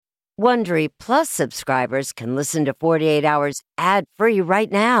Wondery Plus subscribers can listen to 48 Hours ad-free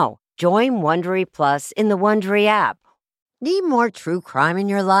right now. Join Wondery Plus in the Wondery app. Need more true crime in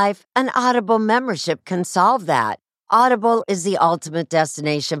your life? An Audible membership can solve that. Audible is the ultimate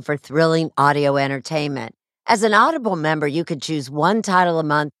destination for thrilling audio entertainment. As an Audible member, you can choose one title a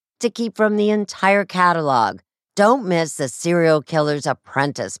month to keep from the entire catalog. Don't miss The Serial Killer's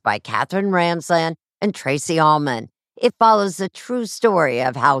Apprentice by Katherine Ramsland and Tracy Ullman. It follows the true story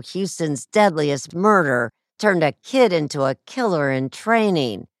of how Houston's deadliest murder turned a kid into a killer in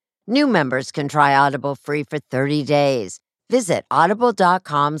training. New members can try Audible free for 30 days. Visit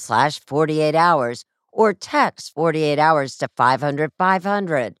audible.com/48 hours or text 48 hours to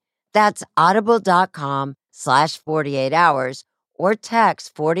 500-500. That's audible.com/48 hours or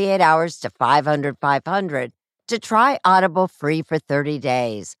text 48 hours to 500-500 to try Audible free for 30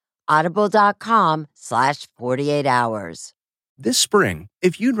 days. Audible.com/48 hours. This spring,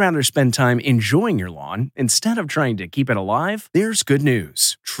 if you'd rather spend time enjoying your lawn instead of trying to keep it alive, there's good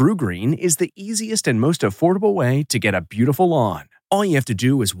news. True Green is the easiest and most affordable way to get a beautiful lawn. All you have to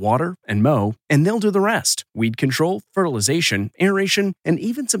do is water and mow, and they'll do the rest. Weed control, fertilization, aeration, and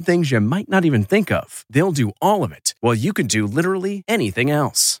even some things you might not even think of. They'll do all of it, while you can do literally anything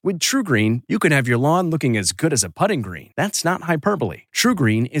else. With True Green, you can have your lawn looking as good as a putting green. That's not hyperbole. True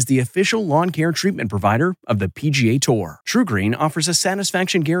Green is the official lawn care treatment provider of the PGA Tour. True Green offers a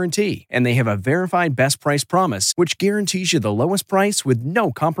satisfaction guarantee, and they have a verified best price promise, which guarantees you the lowest price with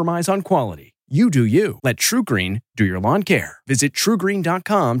no compromise on quality. You do you. Let True Green do your lawn care. Visit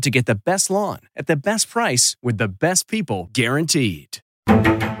truegreen.com to get the best lawn at the best price with the best people guaranteed.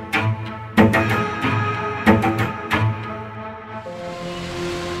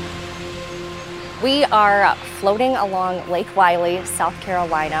 We are floating along Lake Wylie, South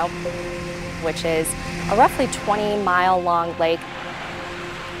Carolina, which is a roughly 20-mile-long lake.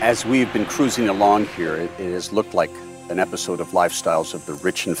 As we've been cruising along here, it has looked like an episode of Lifestyles of the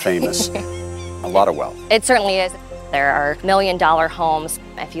Rich and Famous. A lot of wealth. It certainly is. There are million-dollar homes.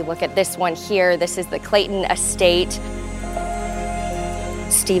 If you look at this one here, this is the Clayton estate.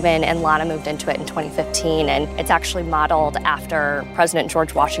 Stephen and Lana moved into it in 2015, and it's actually modeled after President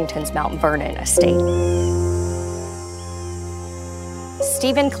George Washington's Mount Vernon estate.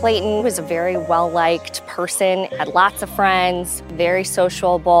 Stephen Clayton was a very well-liked person, had lots of friends, very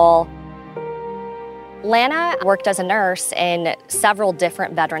sociable. Lana worked as a nurse in several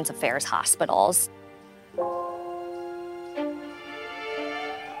different Veterans Affairs hospitals.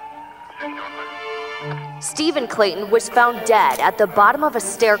 Stephen Clayton was found dead at the bottom of a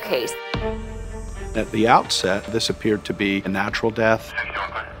staircase. At the outset, this appeared to be a natural death.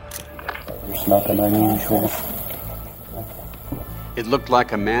 There's nothing unusual. It looked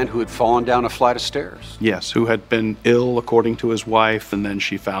like a man who had fallen down a flight of stairs. Yes, who had been ill, according to his wife, and then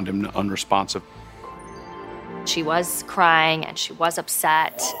she found him unresponsive. She was crying and she was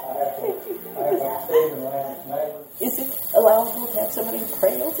upset. Is it allowable to have somebody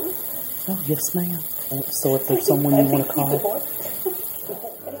pray over it? Oh, yes, ma'am. So if there's someone you want to call.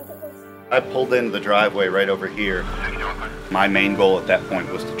 I pulled into the driveway right over here. My main goal at that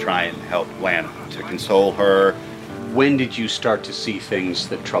point was to try and help Lana, to console her. When did you start to see things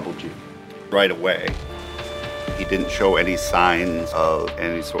that troubled you? Right away. He didn't show any signs of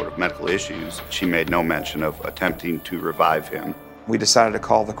any sort of medical issues. She made no mention of attempting to revive him. We decided to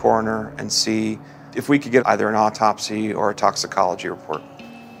call the coroner and see if we could get either an autopsy or a toxicology report.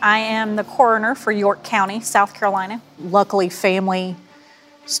 I am the coroner for York County, South Carolina. Luckily, family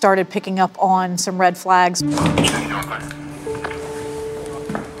started picking up on some red flags.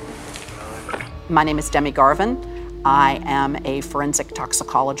 My name is Demi Garvin. I am a forensic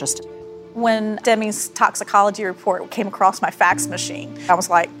toxicologist. When Demi's toxicology report came across my fax machine, I was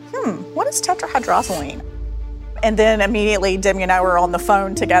like, what is tetrahydrozoline? And then immediately Demi and I were on the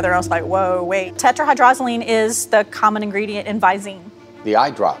phone together. I was like, whoa, wait. Tetrahydrozoline is the common ingredient in Visine. The eye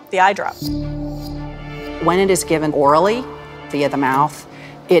drop. The eye drop. When it is given orally via the mouth,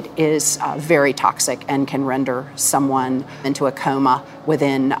 it is very toxic and can render someone into a coma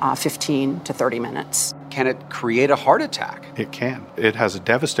within 15 to 30 minutes. Can it create a heart attack? It can. It has a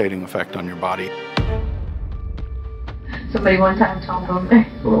devastating effect on your body. Somebody one time told him a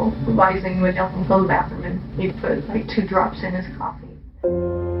little Visine would help him go to the bathroom, and he'd put like 2 drops in his coffee.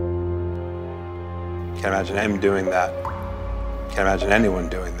 Can't imagine him doing that. Can't imagine anyone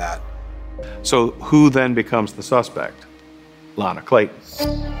doing that. So who then becomes the suspect? Lana Clayton.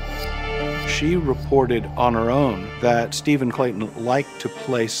 She reported on her own that Stephen Clayton liked to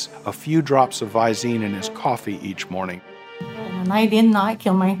place a few drops of Visine in his coffee each morning. And the night in, I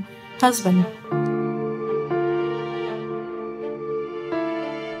killed my husband.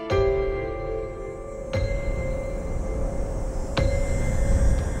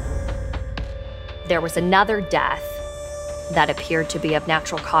 There was another death that appeared to be of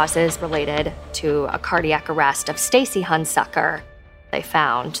natural causes related to a cardiac arrest of Stacy Hunsucker. They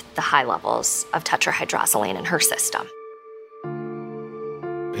found the high levels of tetrahydrozoline in her system.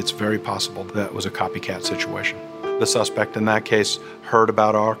 It's very possible that was a copycat situation. The suspect in that case heard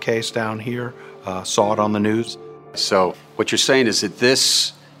about our case down here, saw it on the news. So what you're saying is that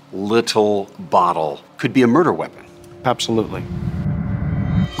this little bottle could be a murder weapon? Absolutely.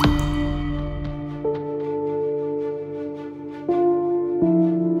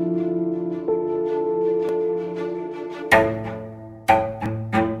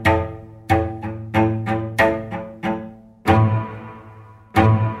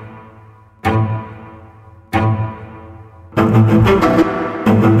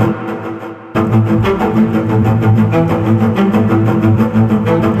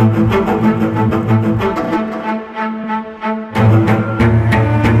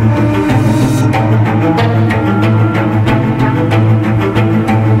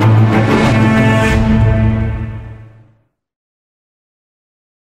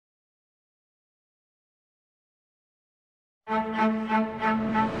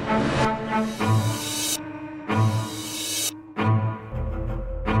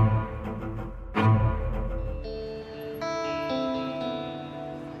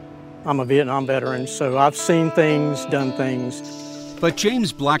 I'm a Vietnam veteran, so I've seen things, done things. But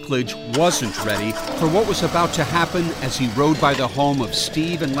James Blackledge wasn't ready for what was about to happen as he rode by the home of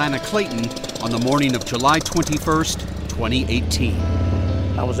Steve and Lana Clayton on the morning of July 21st, 2018.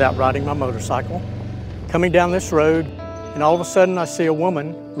 I was out riding my motorcycle, coming down this road, and all of a sudden I see a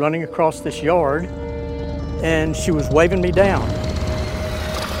woman running across this yard, and she was waving me down.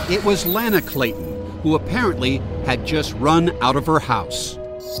 It was Lana Clayton, who apparently had just run out of her house.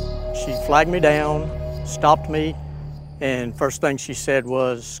 She flagged me down, stopped me, and first thing she said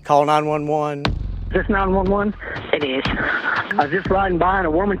was, "Call 911. Is this 911? It is. I was just riding by and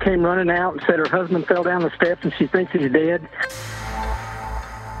a woman came running out and said her husband fell down the steps and she thinks he's dead.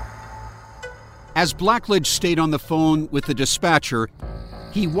 As Blackledge stayed on the phone with the dispatcher,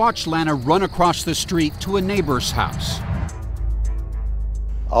 he watched Lana run across the street to a neighbor's house.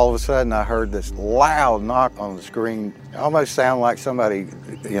 All of a sudden, I heard this loud knock on the screen. It almost sounded like somebody,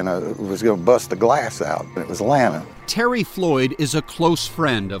 was going to bust the glass out. It was Lana. Terry Floyd is a close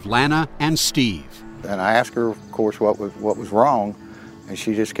friend of Lana and Steve. And I asked her, of course, what was wrong, and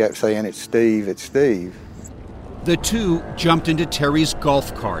she just kept saying, "It's Steve, it's Steve." The two jumped into Terry's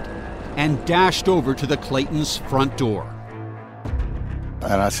golf cart and dashed over to the Claytons' front door.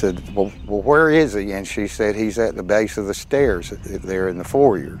 And I said, well, where is he? And she said, he's at the base of the stairs there in the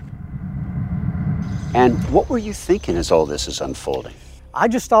foyer. And what were you thinking as all this is unfolding? I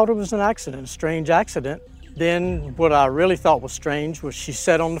just thought it was an accident, a strange accident. Then what I really thought was strange was she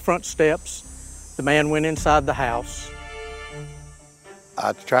sat on the front steps. The man went inside the house.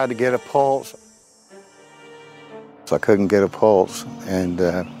 I tried to get a pulse. So I couldn't get a pulse. And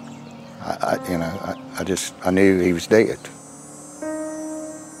I knew he was dead.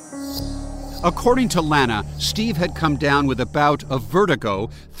 According to Lana, Steve had come down with a bout of vertigo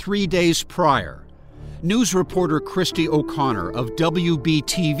 3 days prior. News reporter Christy O'Connor of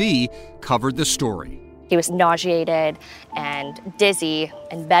WBTV covered the story. He was nauseated and dizzy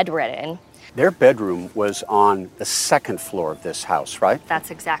and bedridden. Their bedroom was on the second floor of this house, right?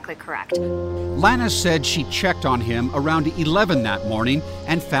 That's exactly correct. Lana said she checked on him around 11 that morning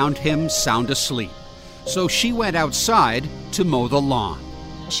and found him sound asleep. So she went outside to mow the lawn.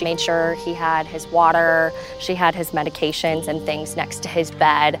 She made sure he had his water, she had his medications and things next to his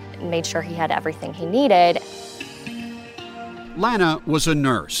bed, and made sure he had everything he needed. Lana was a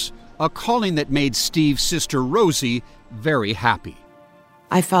nurse, a calling that made Steve's sister Rosie very happy.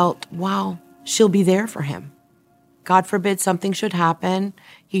 I felt, wow, she'll be there for him. God forbid something should happen,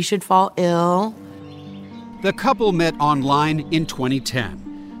 he should fall ill. The couple met online in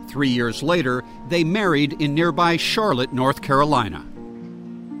 2010. 3 years later, they married in nearby Charlotte, North Carolina.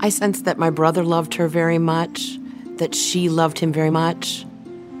 I sensed that my brother loved her very much, that she loved him very much.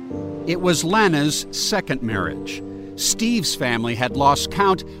 It was Lana's second marriage. Steve's family had lost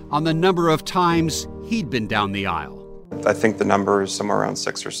count on the number of times he'd been down the aisle. I think the number is somewhere around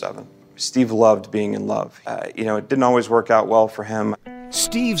 6 or 7. Steve loved being in love. It didn't always work out well for him.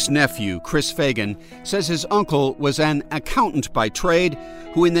 Steve's nephew, Chris Fagan, says his uncle was an accountant by trade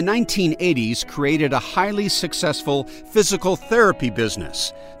who in the 1980s created a highly successful physical therapy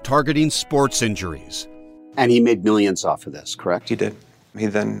business targeting sports injuries. And he made millions off of this, correct? He did. He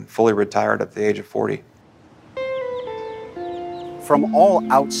then fully retired at the age of 40. From all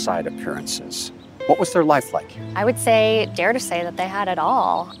outside appearances, what was their life like? I would dare to say that they had it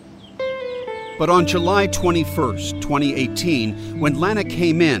all. But on July 21st, 2018, when Lana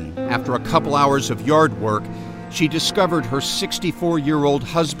came in after a couple hours of yard work, she discovered her 64-year-old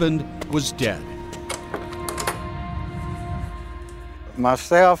husband was dead.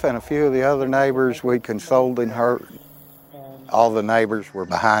 Myself and a few of the other neighbors, we consoled her. All the neighbors were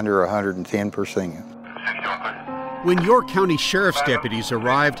behind her 110%. When York County Sheriff's deputies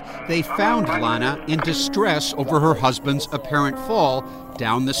arrived, they found Lana in distress over her husband's apparent fall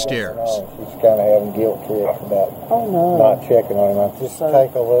down the stairs. She's kind of having guilt trips about not checking on him. Just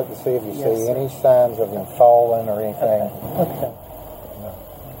take a look and see if you see any signs of him falling or anything. Okay.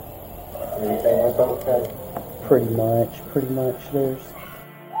 Anything look okay? Pretty much. There's.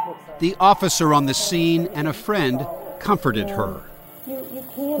 The officer on the scene and a friend comforted her. You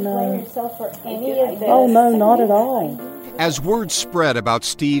can't blame yourself for any of this. Oh, no, not at all. As word spread about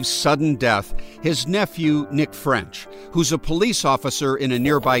Steve's sudden death, his nephew, Nick French, who's a police officer in a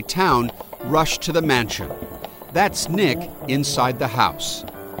nearby town, rushed to the mansion. That's Nick inside the house.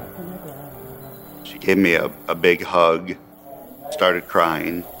 She gave me a big hug, started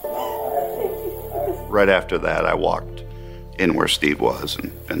crying. Right after that, I walked in where Steve was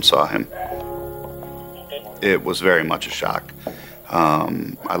and saw him. It was very much a shock.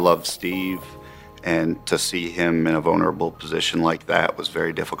 I loved Steve, and to see him in a vulnerable position like that was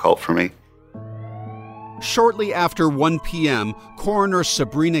very difficult for me. Shortly after 1 p.m., Coroner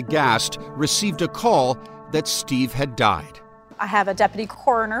Sabrina Gast received a call that Steve had died. I have a deputy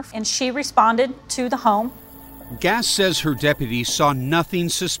coroner, and she responded to the home. Gast says her deputy saw nothing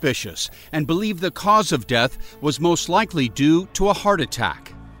suspicious and believed the cause of death was most likely due to a heart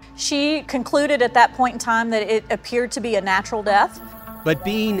attack. She concluded at that point in time that it appeared to be a natural death. But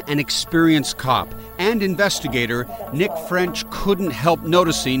being an experienced cop and investigator, Nick French couldn't help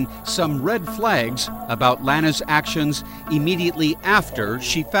noticing some red flags about Lana's actions immediately after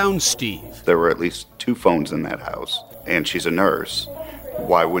she found Steve. There were at least 2 phones in that house, and she's a nurse.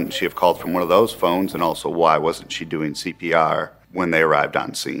 Why wouldn't she have called from one of those phones? And also, why wasn't she doing CPR when they arrived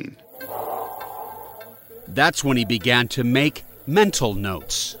on scene? That's when he began to make mental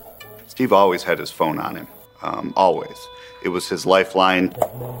notes. Steve always had his phone on him, always. It was his lifeline.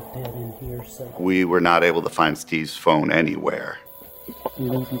 We were not able to find Steve's phone anywhere. I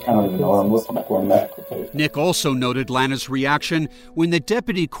don't even know what I'm looking for. Nick also noted Lana's reaction when the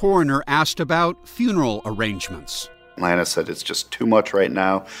deputy coroner asked about funeral arrangements. Lana said, it's just too much right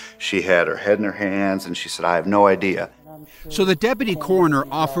now. She had her head in her hands, and she said, I have no idea. So the deputy coroner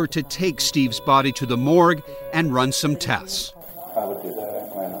offered to take Steve's body to the morgue and run some tests. I would do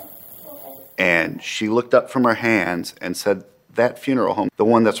that, Lana. And she looked up from her hands and said, that funeral home, the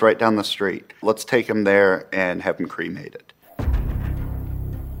one that's right down the street, let's take him there and have him cremated.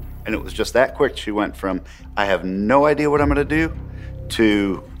 And it was just that quick. She went from, I have no idea what I'm going to do,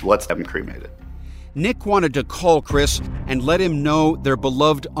 to let's have him cremated. Nick wanted to call Chris and let him know their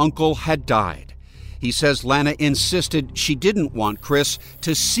beloved uncle had died. He says Lana insisted she didn't want Chris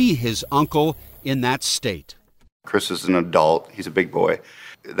to see his uncle in that state. Chris is an adult. He's a big boy.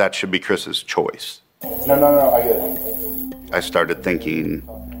 That should be Chris's choice. No, I get it. I started thinking,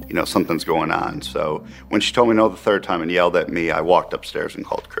 something's going on. So when she told me no the third time and yelled at me, I walked upstairs and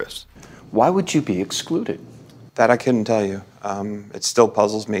called Chris. Why would you be excluded? That I couldn't tell you. It still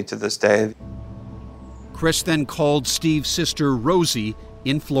puzzles me to this day. Chris then called Steve's sister Rosie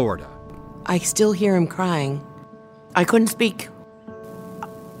in Florida. I still hear him crying. I couldn't speak.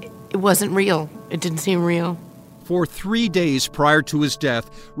 It wasn't real. It didn't seem real. For 3 days prior to his death,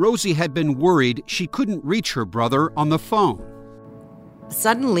 Rosie had been worried she couldn't reach her brother on the phone.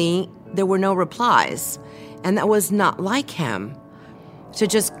 Suddenly, there were no replies, and that was not like him. To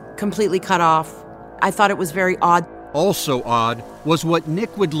just completely cut off, I thought it was very odd. Also odd was what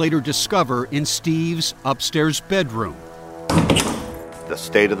Nick would later discover in Steve's upstairs bedroom. The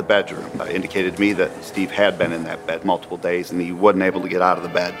state of the bedroom indicated to me that Steve had been in that bed multiple days and he wasn't able to get out of the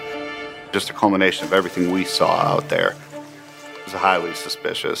bed. Just a culmination of everything we saw out there. It was highly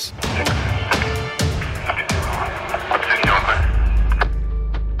suspicious.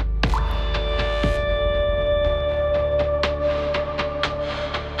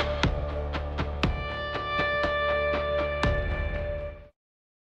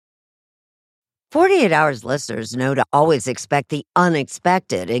 48 Hours listeners know to always expect the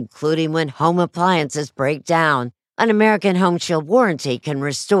unexpected, including when home appliances break down. An American Home Shield warranty can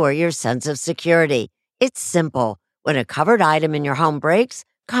restore your sense of security. It's simple. When a covered item in your home breaks,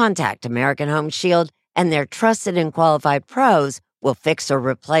 contact American Home Shield, and their trusted and qualified pros will fix or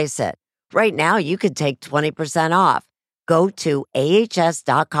replace it. Right now, you could take 20% off. Go to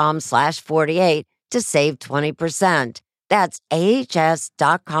ahs.com/48 to save 20%. That's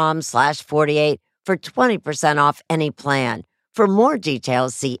ahs.com/48 for 20% off any plan. For more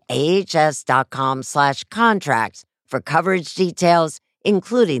details, see ahs.com/contracts for coverage details,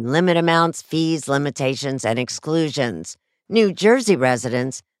 including limit amounts, fees, limitations, and exclusions. New Jersey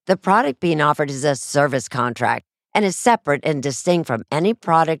residents, the product being offered is a service contract and is separate and distinct from any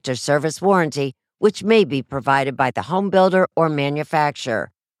product or service warranty which may be provided by the home builder or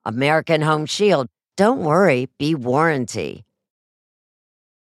manufacturer. American Home Shield. Don't worry, be warranty.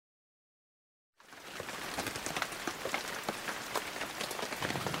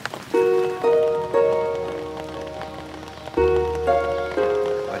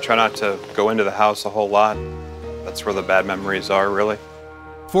 I try not to go into the house a whole lot. That's where the bad memories are, really.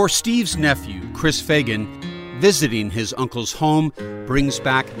 For Steve's nephew, Chris Fagan, visiting his uncle's home brings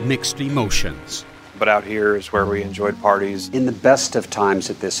back mixed emotions. But out here is where we enjoyed parties. In the best of times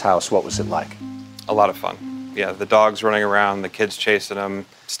at this house, what was it like? A lot of fun. Yeah, the dogs running around, the kids chasing them,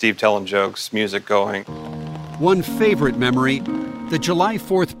 Steve telling jokes, music going. One favorite memory, the July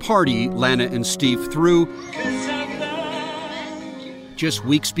 4th party Lana and Steve threw just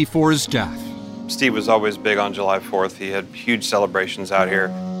weeks before his death. Steve was always big on July 4th. He had huge celebrations out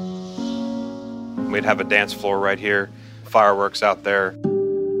here. We'd have a dance floor right here, fireworks out there.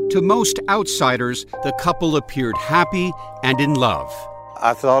 To most outsiders, the couple appeared happy and in love.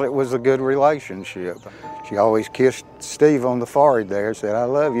 I thought it was a good relationship. She always kissed Steve on the forehead there, said, "I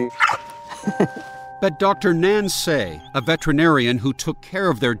love you." But Dr. Nan Say, a veterinarian who took care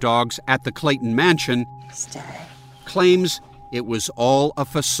of their dogs at the Clayton mansion, claims it was all a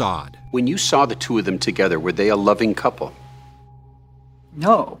facade. When you saw the two of them together, were they a loving couple?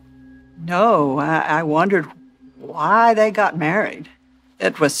 No. I wondered why they got married.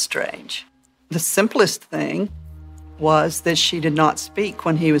 It was strange. The simplest thing was that she did not speak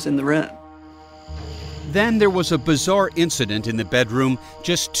when he was in the room. Then there was a bizarre incident in the bedroom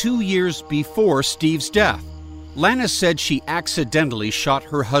just 2 years before Steve's death. Lana said she accidentally shot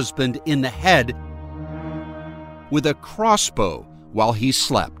her husband in the head with a crossbow while he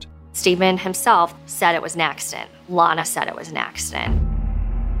slept. Stephen himself said it was an accident. Lana said it was an accident.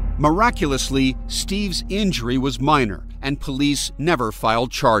 Miraculously, Steve's injury was minor, and police never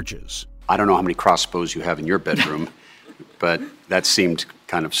filed charges. I don't know how many crossbows you have in your bedroom, but that seemed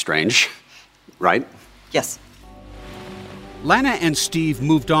kind of strange, right? Yes. Lana and Steve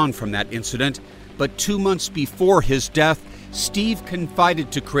moved on from that incident, but 2 months before his death, Steve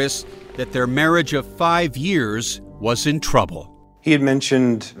confided to Chris that their marriage of 5 years was in trouble. He had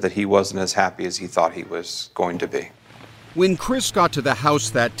mentioned that he wasn't as happy as he thought he was going to be. When Chris got to the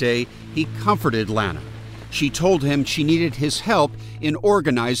house that day, he comforted Lana. She told him she needed his help in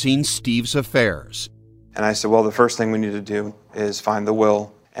organizing Steve's affairs. And I said, well, the first thing we need to do is find the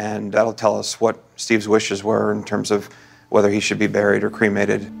will, and that'll tell us what Steve's wishes were in terms of whether he should be buried or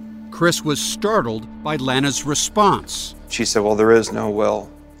cremated. Chris was startled by Lana's response. She said, well, there is no will.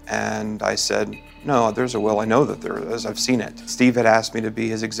 And I said, no, there's a will. I know that there is. I've seen it. Steve had asked me to be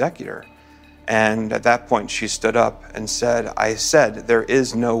his executor. And at that point, she stood up and said, I said, there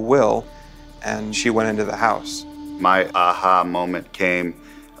is no will. And she went into the house. My aha moment came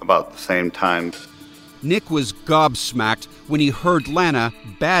about the same time. Nick was gobsmacked when he heard Lana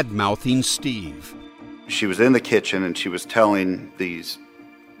bad-mouthing Steve. She was in the kitchen and she was telling these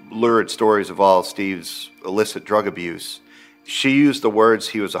lurid stories of all Steve's illicit drug abuse. She used the words,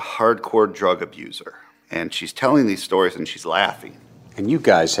 he was a hardcore drug abuser. And she's telling these stories and she's laughing. And you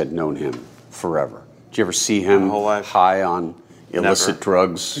guys had known him forever. Did you ever see him high on illicit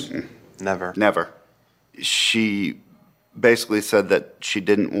drugs? Mm-mm. Never. Never. She basically said that she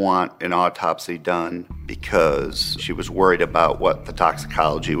didn't want an autopsy done because she was worried about what the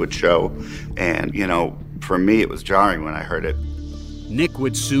toxicology would show. And, you know, for me, it was jarring when I heard it. Nick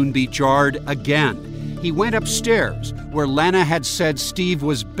would soon be jarred again. He went upstairs, where Lana had said Steve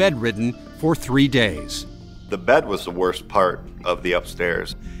was bedridden for 3 days. The bed was the worst part of the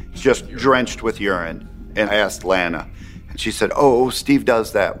upstairs, just drenched with urine. And I asked Lana, and she said, oh, Steve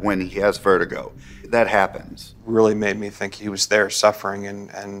does that when he has vertigo. That happens. Really made me think he was there suffering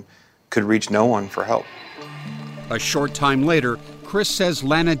and could reach no one for help. A short time later, Chris says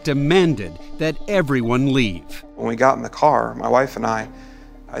Lana demanded that everyone leave. When we got in the car, my wife and I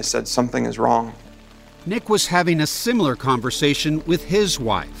said, something is wrong. Nick was having a similar conversation with his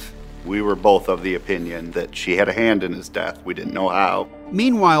wife. We were both of the opinion that she had a hand in his death. We didn't know how.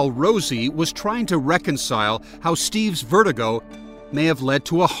 Meanwhile, Rosie was trying to reconcile how Steve's vertigo may have led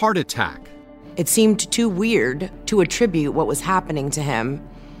to a heart attack. It seemed too weird to attribute what was happening to him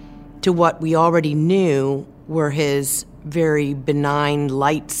to what we already knew were his very benign,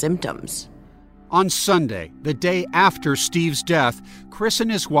 light symptoms. On Sunday, the day after Steve's death, Chris and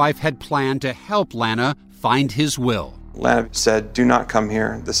his wife had planned to help Lana find his will. Lana said, "Do not come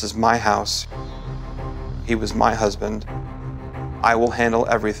here. This is my house. He was my husband. I will handle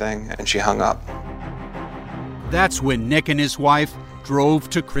everything," and she hung up. That's when Nick and his wife drove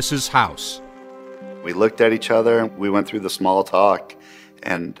to Chris's house. We looked at each other, we went through the small talk,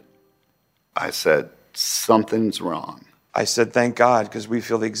 and I said, "Something's wrong." I said, "Thank God," because we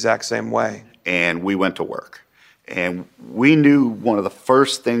feel the exact same way. And we went to work. And we knew one of the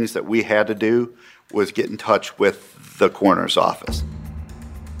first things that we had to do was get in touch with the coroner's office.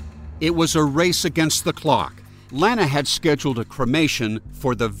 It was a race against the clock. Lana had scheduled a cremation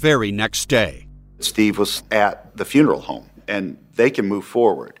for the very next day. Steve was at the funeral home, and they can move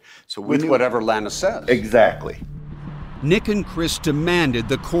forward. So we With knew whatever Lana says. Exactly. Nick and Chris demanded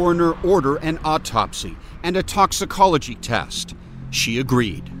the coroner order an autopsy and a toxicology test. She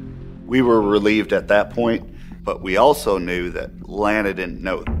agreed. We were relieved at that point, but we also knew that Lana didn't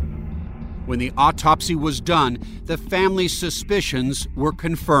know. When the autopsy was done, the family's suspicions were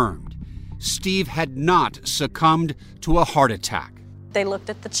confirmed. Steve had not succumbed to a heart attack. They looked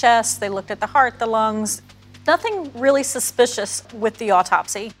at the chest, they looked at the heart, the lungs. Nothing really suspicious with the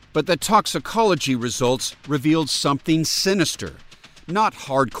autopsy. But the toxicology results revealed something sinister. Not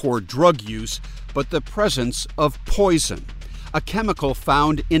hardcore drug use, but the presence of poison, a chemical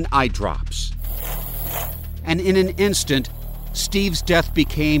found in eye drops. And in an instant, Steve's death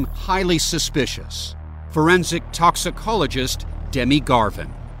became highly suspicious. Forensic toxicologist Demi Garvin.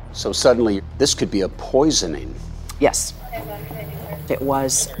 So suddenly, this could be a poisoning. Yes. It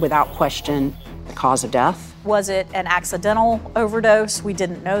was, without question, the cause of death. Was it an accidental overdose? We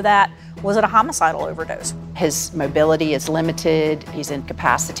didn't know that. Was it a homicidal overdose? His mobility is limited, he's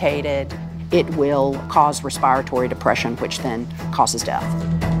incapacitated. It will cause respiratory depression, which then causes death.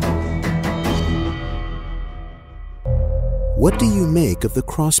 What do you make of the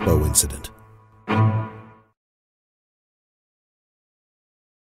crossbow incident?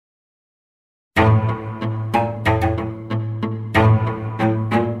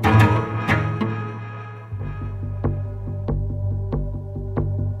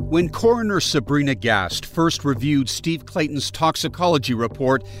 When coroner Sabrina Gast first reviewed Steve Clayton's toxicology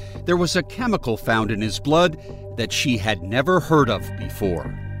report, there was a chemical found in his blood that she had never heard of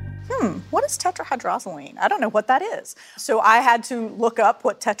before. What is tetrahydrozoline? I don't know what that is. So I had to look up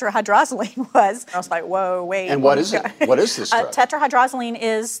what tetrahydrozoline was. I was like, whoa, wait. And what is it? What is this drug? Tetrahydrozoline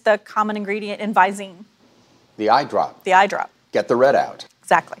is the common ingredient in Visine. The eye drop. The eye drop. Get the red out.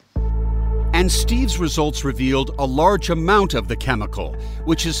 Exactly. And Steve's results revealed a large amount of the chemical,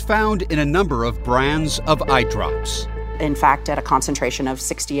 which is found in a number of brands of eye drops. In fact, at a concentration of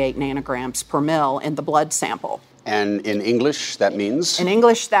 68 nanograms per mil in the blood sample. And in English, that means? In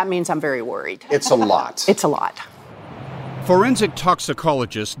English, that means I'm very worried. It's a lot. It's a lot. Forensic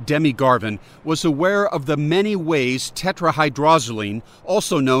toxicologist Demi Garvin was aware of the many ways tetrahydrozoline,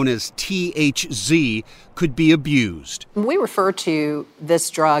 also known as THZ, could be abused. We refer to this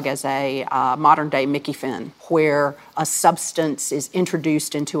drug as a modern-day Mickey Finn, where a substance is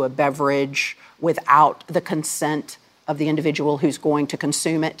introduced into a beverage without the consent of the individual who's going to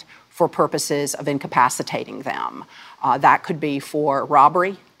consume it for purposes of incapacitating them. That could be for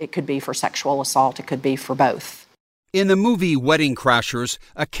robbery, it could be for sexual assault, it could be for both. In the movie Wedding Crashers,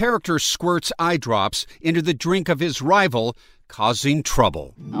 a character squirts eye drops into the drink of his rival, causing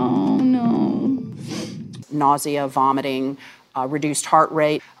trouble. Oh, no. Nausea, vomiting, reduced heart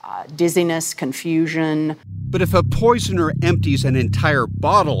rate, dizziness, confusion. But if a poisoner empties an entire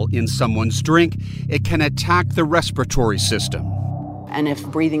bottle in someone's drink, it can attack the respiratory system. And if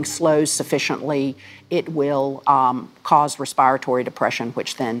breathing slows sufficiently, it will cause respiratory depression,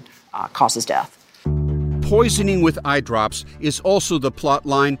 which then causes death. Poisoning with eye drops is also the plot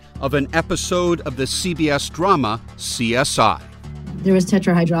line of an episode of the CBS drama CSI. There was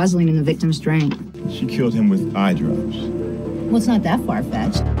tetrahydrozoline in the victim's drink. She killed him with eye drops. Well, it's not that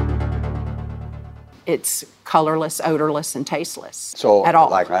far-fetched. It's colorless, odorless, and tasteless. So, at all.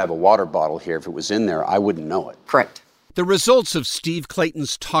 Like I have a water bottle here. If it was in there, I wouldn't know it. Correct. The results of Steve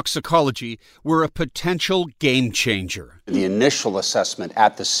Clayton's toxicology were a potential game changer. The initial assessment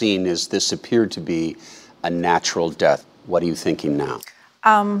at the scene is this appeared to be a natural death. What are you thinking now?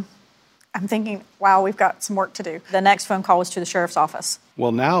 I'm thinking, wow, we've got some work to do. The next phone call was to the sheriff's office.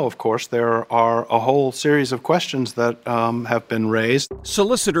 Well, now, of course, there are a whole series of questions that have been raised.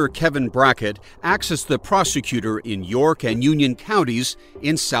 Solicitor Kevin Brackett acts as the prosecutor in York and Union counties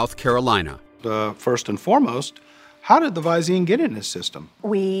in South Carolina. First and foremost, how did the Visine get in his system?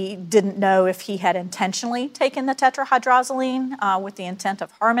 We didn't know if he had intentionally taken the tetrahydrozoline with the intent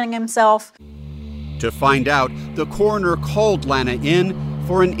of harming himself. To find out, the coroner called Lana in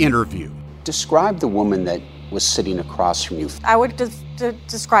for an interview. Describe the woman that was sitting across from you. I would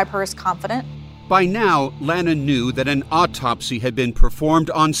describe her as confident. By now, Lana knew that an autopsy had been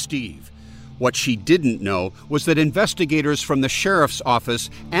performed on Steve. What she didn't know was that investigators from the sheriff's office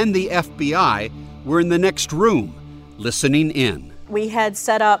and the FBI were in the next room, listening in. We had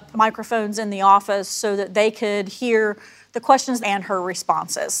set up microphones in the office so that they could hear the questions and her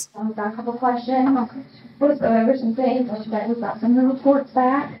responses. We've got a couple questions. Let's go over some things. We've got some of the reports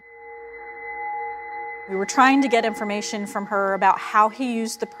back. We were trying to get information from her about how he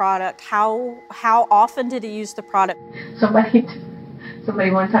used the product, how often did he use the product.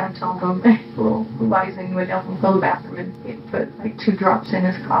 Somebody one time told him who Visine would help him go to the bathroom and he'd put like 2 drops in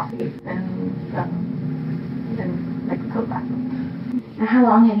his coffee and then they could go to the bathroom. Now, how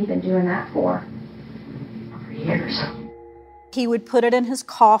long had he been doing that for? For years. He would put it in his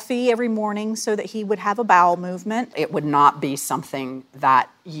coffee every morning so that he would have a bowel movement. It would not be something that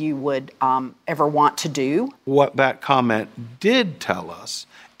you would ever want to do. What that comment did tell us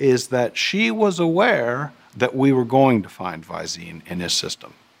is that she was aware that we were going to find Visine in his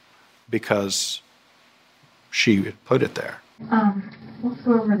system because she had put it there. Let's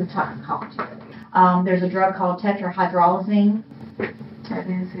go over the toxicology. There's a drug called tetrahydrolazine. That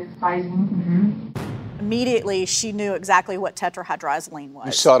is his Visine. Mm-hmm. Immediately, she knew exactly what tetrahydrozylene was.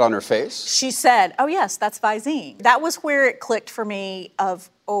 You saw it on her face? She said, oh yes, that's Visine. That was where it clicked for me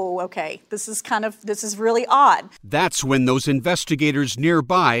of, oh, okay, this is really odd. That's when those investigators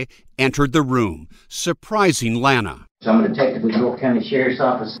nearby entered the room, surprising Lana. So I'm a detective with York County Sheriff's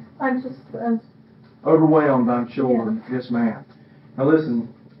Office. I'm just overwhelmed, I'm sure. Yes, ma'am. Now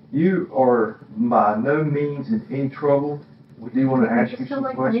listen, you are by no means in any trouble. We do want to ask you some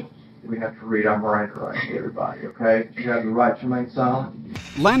questions. We have to read our Miranda rights to everybody, okay? You have the right to remain silent.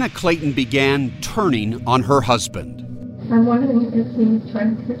 Lana Clayton began turning on her husband. I'm wondering if he's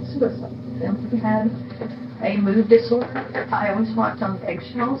trying to commit suicide. Since he had a mood disorder, I always walked on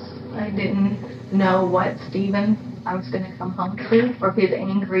eggshells. I didn't know what Stephen I was going to come home to, or if he's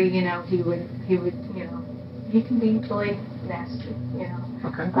angry, he would, he can be really nasty,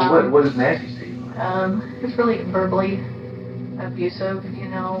 Okay. Well, what is nasty, Steve? It's really verbally abusive,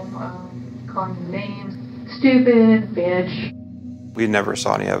 calling him names, stupid, bitch. We never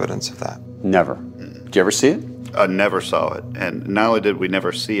saw any evidence of that. Never. Did you ever see it? I never saw it. And not only did we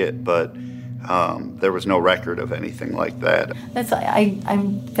never see it, but there was no record of anything like that. I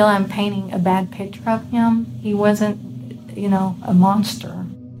feel I'm painting a bad picture of him. He wasn't, a monster.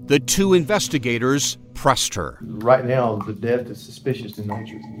 The two investigators pressed her. Right now, the death is suspicious in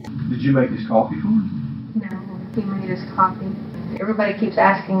nature. Did you make this coffee for him? No, he made his coffee. Everybody keeps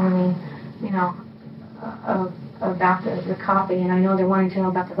asking me, about the coffee, and I know they're wanting to know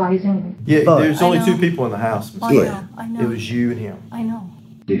about the Visine. Yeah, there's only 2 people in the house. I know. It was you and him. I know.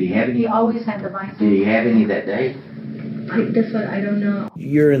 Did he have any? He always had the Visine. Did he have any that day? That's what I don't know.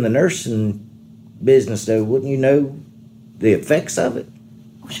 You're in the nursing business, though. Wouldn't you know the effects of it?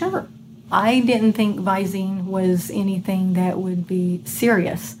 Sure. I didn't think Visine was anything that would be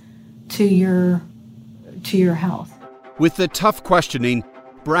serious to your health. With the tough questioning,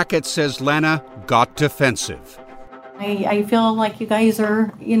 Brackett says Lana got defensive. I feel like you guys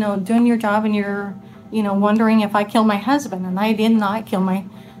are, doing your job and you're, wondering if I killed my husband, and I did not kill my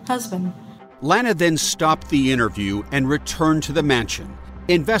husband. Lana then stopped the interview and returned to the mansion.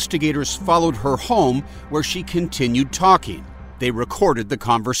 Investigators followed her home where she continued talking. They recorded the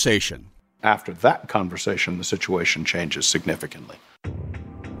conversation. After that conversation, the situation changes significantly.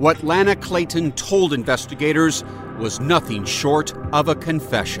 What Lana Clayton told investigators was nothing short of a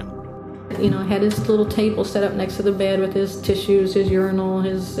confession. Had his little table set up next to the bed with his tissues, his urinal,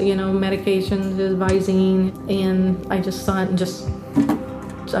 his, medications, his Visine, and I just saw it and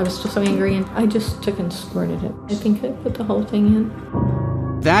I was just so angry, and I just took and squirted it. I think I put the whole thing in.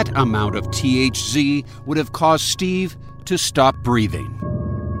 That amount of THC would have caused Steve to stop breathing.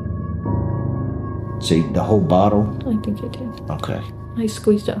 See, the whole bottle? I think I did. Okay. I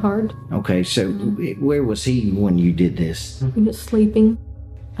squeezed it hard. Okay, so where was he when you did this? He was sleeping.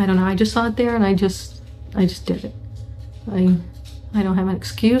 I don't know, I just saw it there and I just did it. I don't have an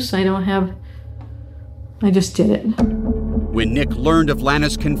excuse, I just did it. When Nick learned of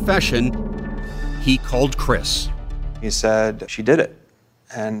Lana's confession, he called Chris. He said, she did it.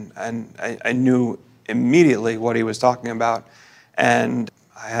 And I knew immediately what he was talking about. And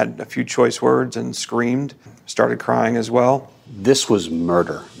I had a few choice words and screamed, started crying as well. This was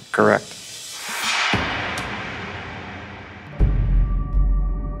murder. Correct.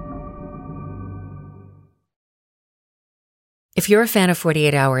 If you're a fan of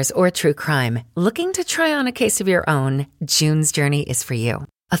 48 Hours or true crime, looking to try on a case of your own, June's Journey is for you.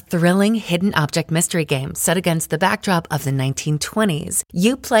 A thrilling hidden object mystery game set against the backdrop of the 1920s.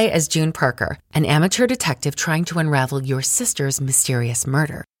 You play as June Parker, an amateur detective trying to unravel your sister's mysterious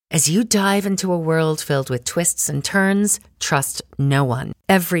murder. As you dive into a world filled with twists and turns, trust no one.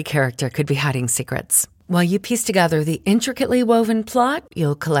 Every character could be hiding secrets. While you piece together the intricately woven plot,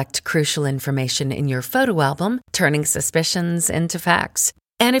 you'll collect crucial information in your photo album, turning suspicions into facts.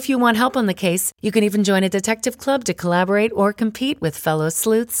 And if you want help on the case, you can even join a detective club to collaborate or compete with fellow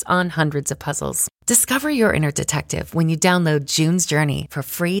sleuths on hundreds of puzzles. Discover your inner detective when you download June's Journey for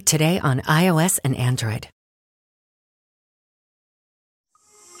free today on iOS and Android.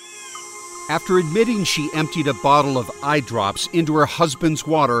 After admitting she emptied a bottle of eye drops into her husband's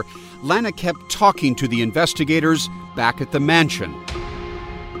water, Lana kept talking to the investigators back at the mansion.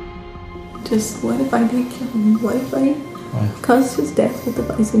 Just what if I did kill him? What if I caused his death with the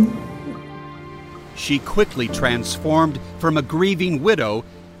poison? She quickly transformed from a grieving widow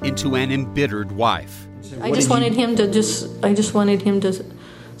into an embittered wife. I just wanted him to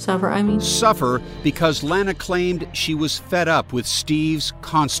suffer. Suffer because Lana claimed she was fed up with Steve's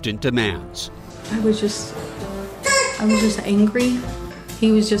constant demands. I was just angry.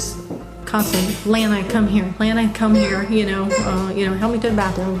 He was just constantly, Lana, come here, help me to the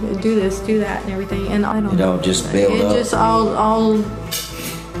bathroom, do this, do that, and everything. And I don't know. It all just built up. It just all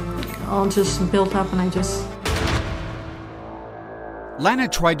just built up, and I just. Lana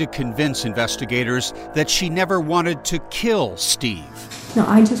tried to convince investigators that she never wanted to kill Steve. No,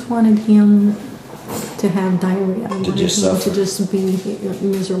 I just wanted him to have diarrhea. I wanted him to just be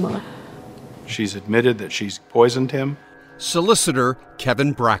miserable. She's admitted that she's poisoned him. Solicitor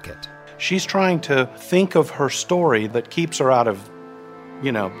Kevin Brackett. She's trying to think of her story that keeps her out of,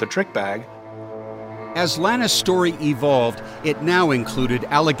 the trick bag. As Lana's story evolved, it now included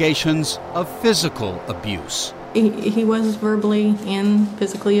allegations of physical abuse. He was verbally and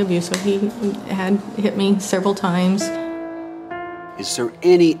physically abusive. He had hit me several times. Is there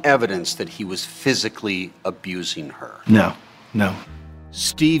any evidence that he was physically abusing her? No.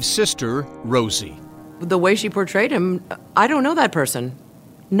 Steve's sister, Rosie. The way she portrayed him, I don't know that person.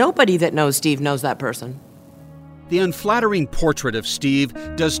 Nobody that knows Steve knows that person. The unflattering portrait of Steve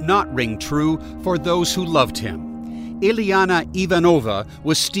does not ring true for those who loved him. Ilyana Ivanova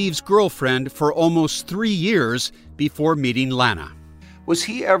was Steve's girlfriend for almost 3 years before meeting Lana. Was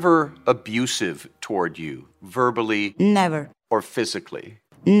he ever abusive toward you, verbally? Never. Or physically?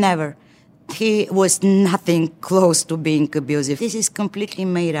 Never. He was nothing close to being abusive. This is completely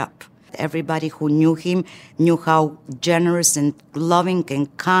made up. Everybody who knew him knew how generous and loving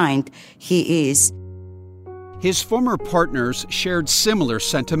and kind he is. His former partners shared similar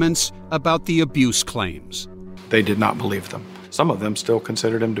sentiments about the abuse claims. They did not believe them. Some of them still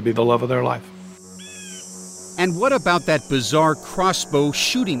considered him to be the love of their life. And what about that bizarre crossbow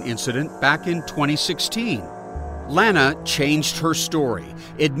shooting incident back in 2016? Lana changed her story,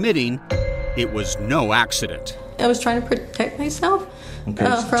 admitting it was no accident. I was trying to protect myself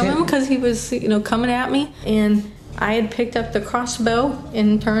from him because he was, coming at me. And I had picked up the crossbow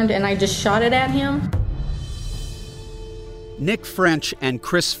and turned, and I just shot it at him. Nick French and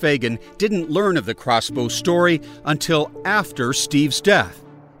Chris Fagan didn't learn of the crossbow story until after Steve's death.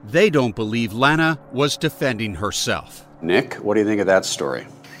 They don't believe Lana was defending herself. Nick, what do you think of that story?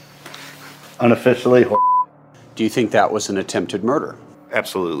 Unofficially. Do you think that was an attempted murder?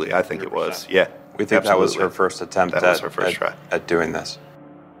 Absolutely, I think it was. Yeah, we think absolutely. That was her first attempt at doing this.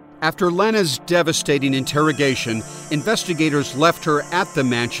 After Lana's devastating interrogation, investigators left her at the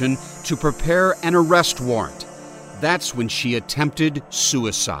mansion to prepare an arrest warrant. That's when she attempted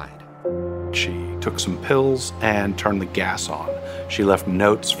suicide. She took some pills and turned the gas on. She left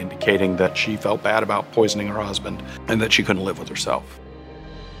notes indicating that she felt bad about poisoning her husband and that she couldn't live with herself.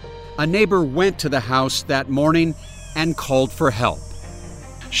 A neighbor went to the house that morning and called for help.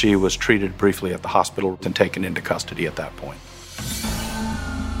 She was treated briefly at the hospital and taken into custody at that point.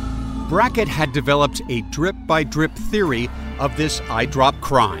 Brackett had developed a drip-by-drip theory of this eye drop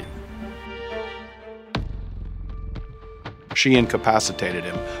crime. She incapacitated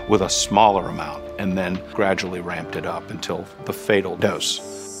him with a smaller amount and then gradually ramped it up until the fatal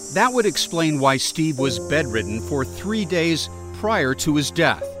dose. That would explain why Steve was bedridden for 3 days prior to his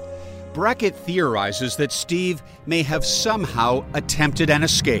death. Brackett theorizes that Steve may have somehow attempted an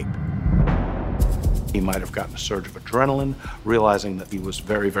escape. He might have gotten a surge of adrenaline, realizing that he was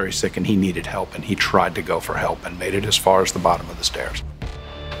very, very sick and he needed help, and he tried to go for help and made it as far as the bottom of the stairs,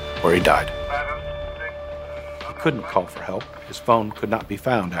 where he died. He couldn't call for help. His phone could not be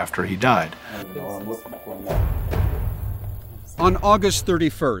found after he died. On August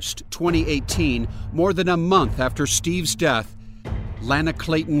 31st, 2018, more than a month after Steve's death, Lana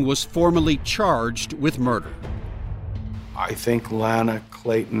Clayton was formally charged with murder. I think Lana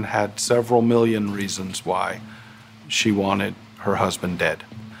Clayton had several million reasons why she wanted her husband dead.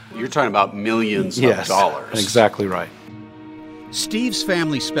 You're talking about millions of dollars. Exactly right. Steve's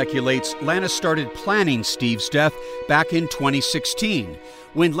family speculates Lana started planning Steve's death back in 2016,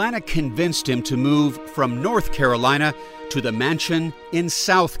 when Lana convinced him to move from North Carolina to the mansion in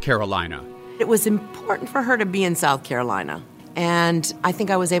South Carolina. It was important for her to be in South Carolina, and I think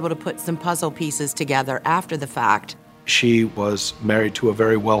I was able to put some puzzle pieces together after the fact. She was married to a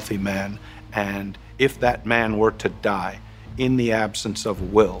very wealthy man, and if that man were to die in the absence of a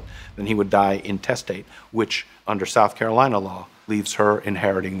will, then he would die intestate, which under South Carolina law leaves her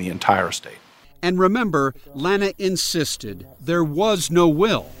inheriting the entire estate. And remember, Lana insisted there was no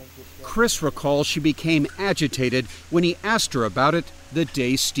will. Chris recalls she became agitated when he asked her about it the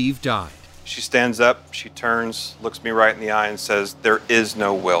day Steve died. She stands up, she turns, looks me right in the eye and says, "There is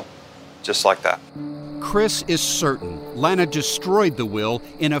no will." Just like that. Chris is certain Lana destroyed the will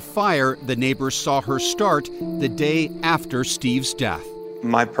in a fire the neighbors saw her start the day after Steve's death.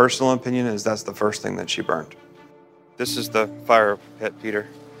 My personal opinion is that's the first thing that she burned. This is the fire pit, Peter.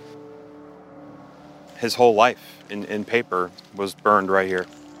 His whole life in paper was burned right here.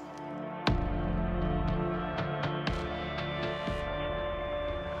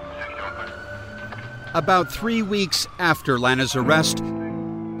 About 3 weeks after Lana's arrest,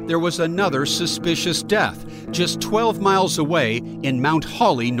 there was another suspicious death just 12 miles away in Mount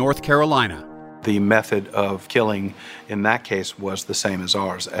Holly, North Carolina. The method of killing in that case was the same as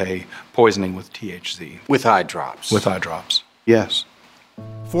ours, a poisoning with THC. With eye drops. With eye drops, yes.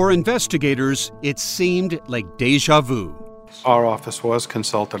 For investigators, it seemed like deja vu. Our office was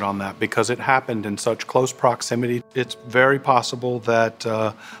consulted on that because it happened in such close proximity. It's very possible that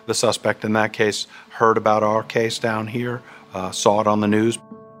the suspect in that case heard about our case down here, saw it on the news.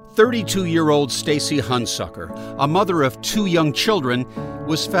 32-year-old Stacy Hunsucker, a mother of 2 young children,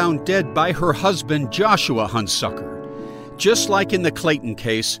 was found dead by her husband, Joshua Hunsucker. Just like in the Clayton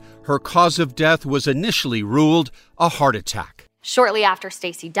case, her cause of death was initially ruled a heart attack. Shortly after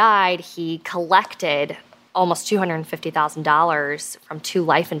Stacy died, he collected almost $250,000 from 2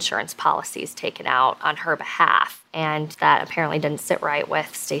 life insurance policies taken out on her behalf, and that apparently didn't sit right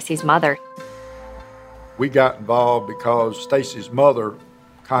with Stacy's mother. We got involved because Stacy's mother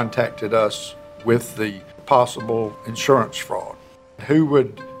contacted us with the possible insurance fraud. Who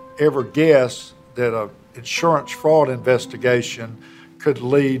would ever guess that an insurance fraud investigation could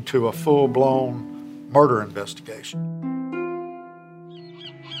lead to a full-blown murder investigation?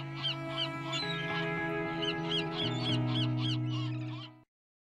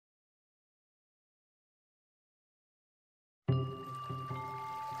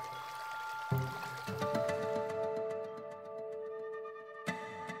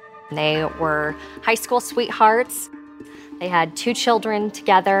 They were high school sweethearts. They had 2 children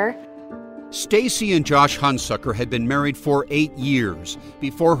together. Stacy and Josh Hunsucker had been married for 8 years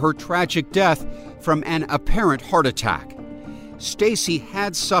before her tragic death from an apparent heart attack. Stacy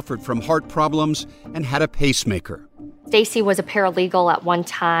had suffered from heart problems and had a pacemaker. Stacy was a paralegal at one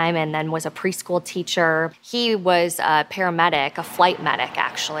time and then was a preschool teacher. He was a paramedic, a flight medic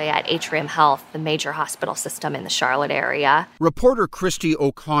actually, at Atrium Health, the major hospital system in the Charlotte area. Reporter Christy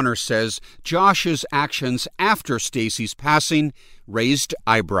O'Connor says Josh's actions after Stacy's passing raised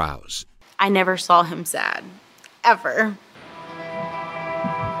eyebrows. I never saw him sad, ever.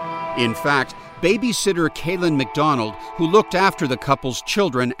 In fact, babysitter Kaylin McDonald, who looked after the couple's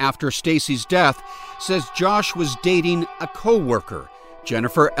children after Stacy's death, says Josh was dating a co-worker,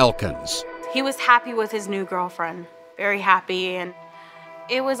 Jennifer Elkins. He was happy with his new girlfriend, very happy, and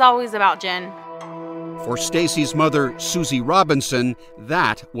it was always about Jen. For Stacy's mother, Susie Robinson,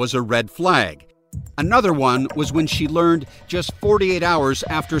 that was a red flag. Another one was when she learned just 48 hours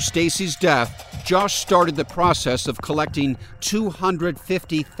after Stacy's death, Josh started the process of collecting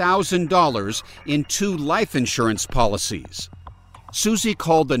 $250,000 in 2 life insurance policies. Susie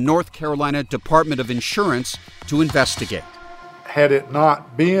called the North Carolina Department of Insurance to investigate. Had it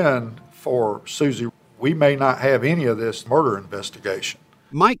not been for Susie, we may not have any of this murder investigation.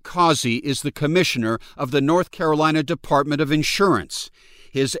 Mike Causey is the commissioner of the North Carolina Department of Insurance.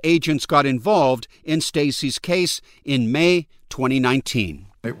 His agents got involved in Stacy's case in May 2019.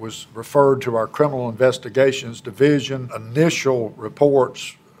 It was referred to our Criminal Investigations Division. Initial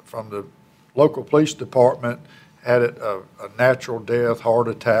reports from the local police department had it a natural death, heart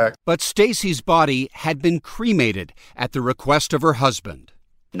attack. But Stacy's body had been cremated at the request of her husband.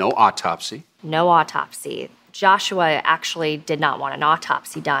 No autopsy. No autopsy. Joshua actually did not want an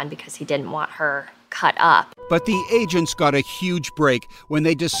autopsy done because he didn't want her cut up. But the agents got a huge break when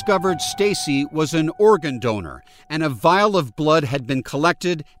they discovered Stacy was an organ donor and a vial of blood had been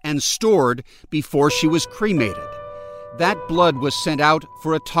collected and stored before she was cremated. That blood was sent out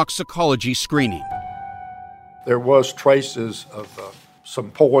for a toxicology screening. There was traces of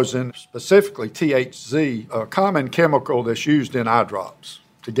some poison, specifically THC, a common chemical that's used in eye drops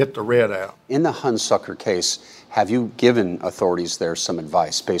to get the red out. In the Hunsucker case, have you given authorities there some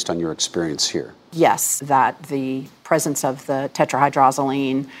advice based on your experience here? Yes, that the presence of the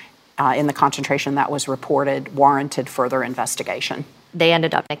tetrahydrozoline in the concentration that was reported warranted further investigation. They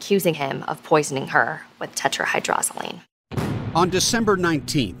ended up accusing him of poisoning her with tetrahydrozoline. On December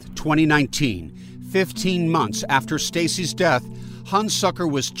 19th, 2019, 15 months after Stacy's death,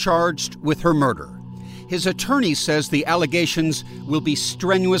 Hunsucker was charged with her murder. His attorney says the allegations will be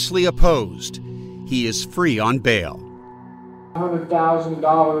strenuously opposed. He is free on bail.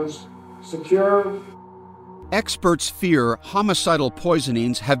 $100,000 secure. Experts fear homicidal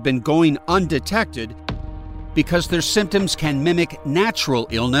poisonings have been going undetected because their symptoms can mimic natural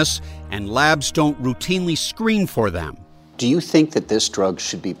illness and labs don't routinely screen for them. Do you think that this drug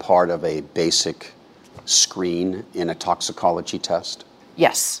should be part of a basic screen in a toxicology test?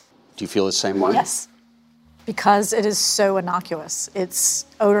 Yes. Do you feel the same way? Yes. Because it is so innocuous. It's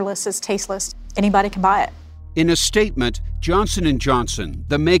odorless, it's tasteless. Anybody can buy it. In a statement, Johnson & Johnson,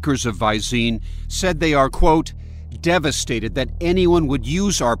 the makers of Visine, said they are, quote, devastated that anyone would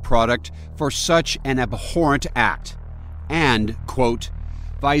use our product for such an abhorrent act. And, quote,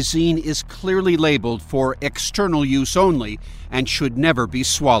 Visine is clearly labeled for external use only and should never be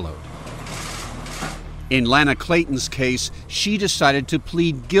swallowed. In Lana Clayton's case, she decided to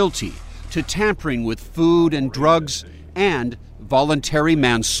plead guilty to tampering with food and drugs and voluntary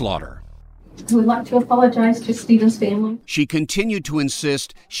manslaughter. I would like to apologize to Stephen's family. She continued to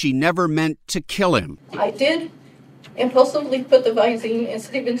insist she never meant to kill him. I did impulsively put the Visine in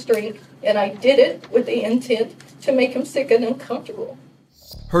Stephen's drink, and I did it with the intent to make him sick and uncomfortable.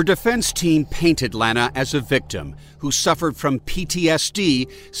 Her defense team painted Lana as a victim who suffered from PTSD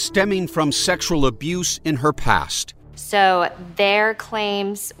stemming from sexual abuse in her past. So their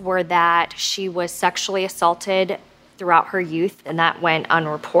claims were that she was sexually assaulted throughout her youth, and that went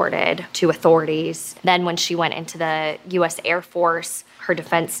unreported to authorities. Then when she went into the U.S. Air Force, her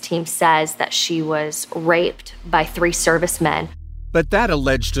defense team says that she was raped by 3 servicemen. But that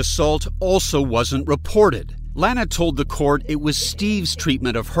alleged assault also wasn't reported. Lana told the court it was Steve's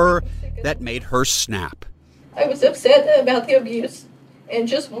treatment of her that made her snap. I was upset about the abuse and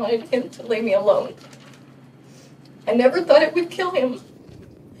just wanted him to leave me alone. I never thought it would kill him.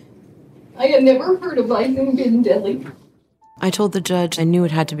 I had never heard of Visine being deadly. I told the judge I knew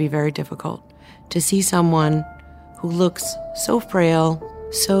it had to be very difficult to see someone who looks so frail,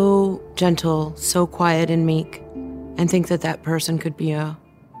 so gentle, so quiet and meek, and think that that person could be a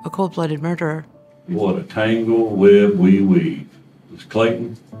cold-blooded murderer. What a tangle web we weave. Miss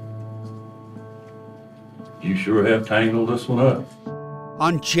Clayton, you sure have tangled this one up.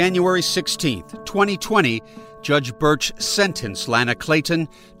 On January 16th, 2020, Judge Birch sentenced Lana Clayton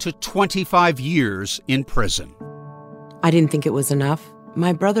to 25 years in prison. I didn't think it was enough.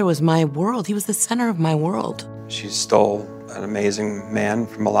 My brother was my world. He was the center of my world. She stole an amazing man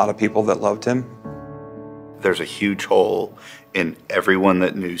from a lot of people that loved him. There's a huge hole in everyone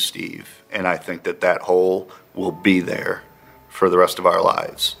that knew Steve, and I think that that hole will be there for the rest of our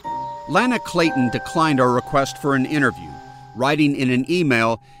lives. Lana Clayton declined our request for an interview, writing in an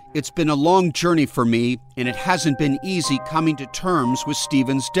email, "It's been a long journey for me, and it hasn't been easy coming to terms with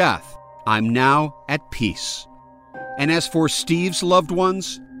Stephen's death. I'm now at peace." And as for Steve's loved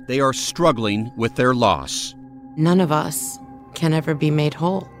ones, they are struggling with their loss. None of us can ever be made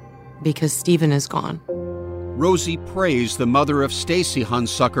whole because Stephen is gone. Rosie prays the mother of Stacy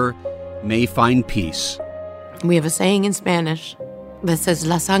Hunsucker may find peace. We have a saying in Spanish that says,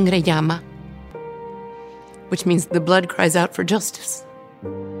 La sangre llama, which means the blood cries out for justice.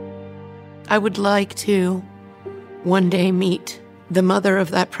 I would like to one day meet the mother of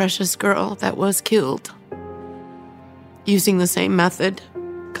that precious girl that was killed using the same method,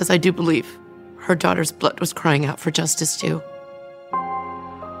 because I do believe her daughter's blood was crying out for justice too.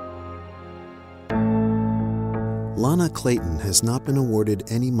 Lana Clayton has not been awarded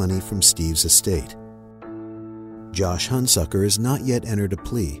any money from Steve's estate. Josh Hunsucker has not yet entered a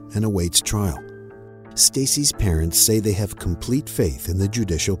plea and awaits trial. Stacy's parents say they have complete faith in the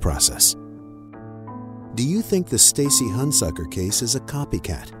judicial process. Do you think the Stacy Hunsucker case is a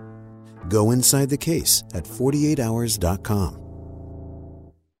copycat? Go inside the case at 48hours.com.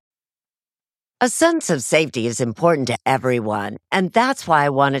 A sense of safety is important to everyone, and that's why I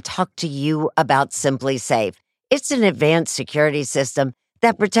want to talk to you about Simply Safe. It's an advanced security system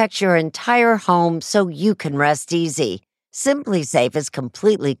that protects your entire home so you can rest easy. Simply Safe is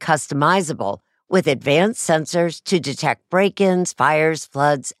completely customizable with advanced sensors to detect break-ins, fires,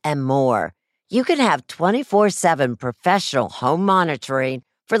 floods, and more. You can have 24/7 professional home monitoring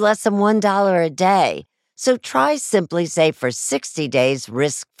for less than $1 a day. So try Simply Safe for 60 days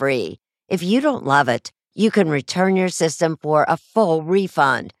risk-free. If you don't love it, you can return your system for a full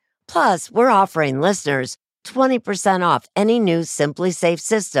refund. Plus, we're offering listeners 20% off any new Simply Safe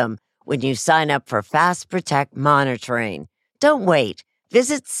system when you sign up for Fast Protect monitoring. Don't wait.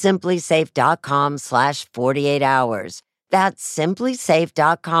 Visit simplysafe.com/48 hours. That's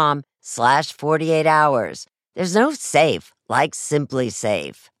simplysafe.com/48 hours. There's no safe like Simply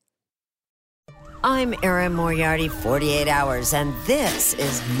Safe. I'm Erin Moriarty, 48 Hours, and this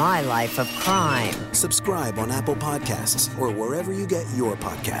is My Life of Crime. Subscribe on Apple Podcasts or wherever you get your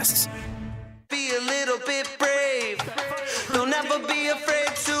podcasts. Be a little bit brave. Don't ever be afraid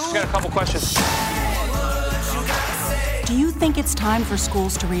to. I got a couple questions. Do you think it's time for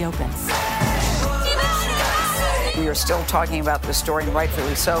schools to reopen? We are still talking about this story, and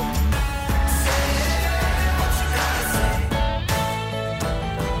rightfully so.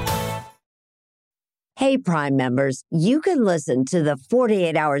 Hey, Prime members, you can listen to the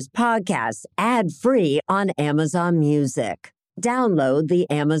 48 Hours podcast ad-free on Amazon Music. Download the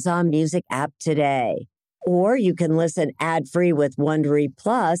Amazon Music app today. Or you can listen ad-free with Wondery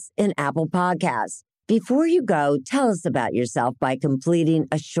Plus in Apple Podcasts. Before you go, tell us about yourself by completing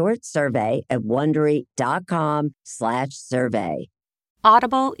a short survey at Wondery.com/survey.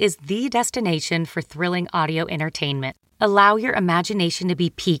 Audible is the destination for thrilling audio entertainment. Allow your imagination to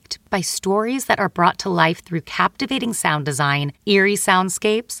be piqued by stories that are brought to life through captivating sound design, eerie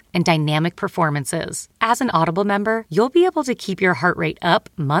soundscapes, and dynamic performances. As an Audible member, you'll be able to keep your heart rate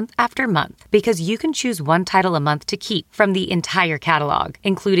up month after month because you can choose one title a month to keep from the entire catalog,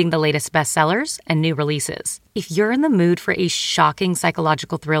 including the latest bestsellers and new releases. If you're in the mood for a shocking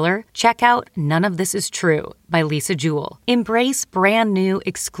psychological thriller, check out None of This Is True by Lisa Jewell. Embrace brand new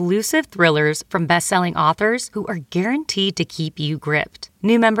exclusive thrillers from best-selling authors who are guaranteed to keep you gripped.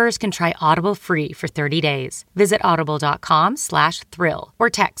 New members can try Audible free for 30 days. Visit audible.com/thrill or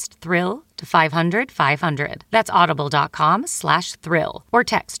text thrill to 500-500. That's audible.com/thrill or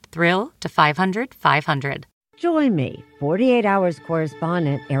text thrill to 500-500. Join me, 48 Hours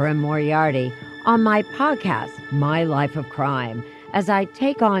correspondent Erin Moriarty, on my podcast, My Life of Crime, as I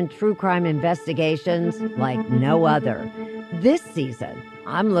take on true crime investigations like no other. This season,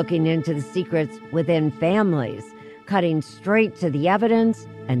 I'm looking into the secrets within families, cutting straight to the evidence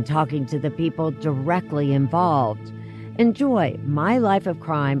and talking to the people directly involved. Enjoy My Life of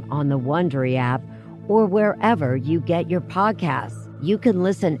Crime on the Wondery app or wherever you get your podcasts. You can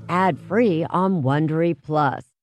listen ad-free on Wondery Plus.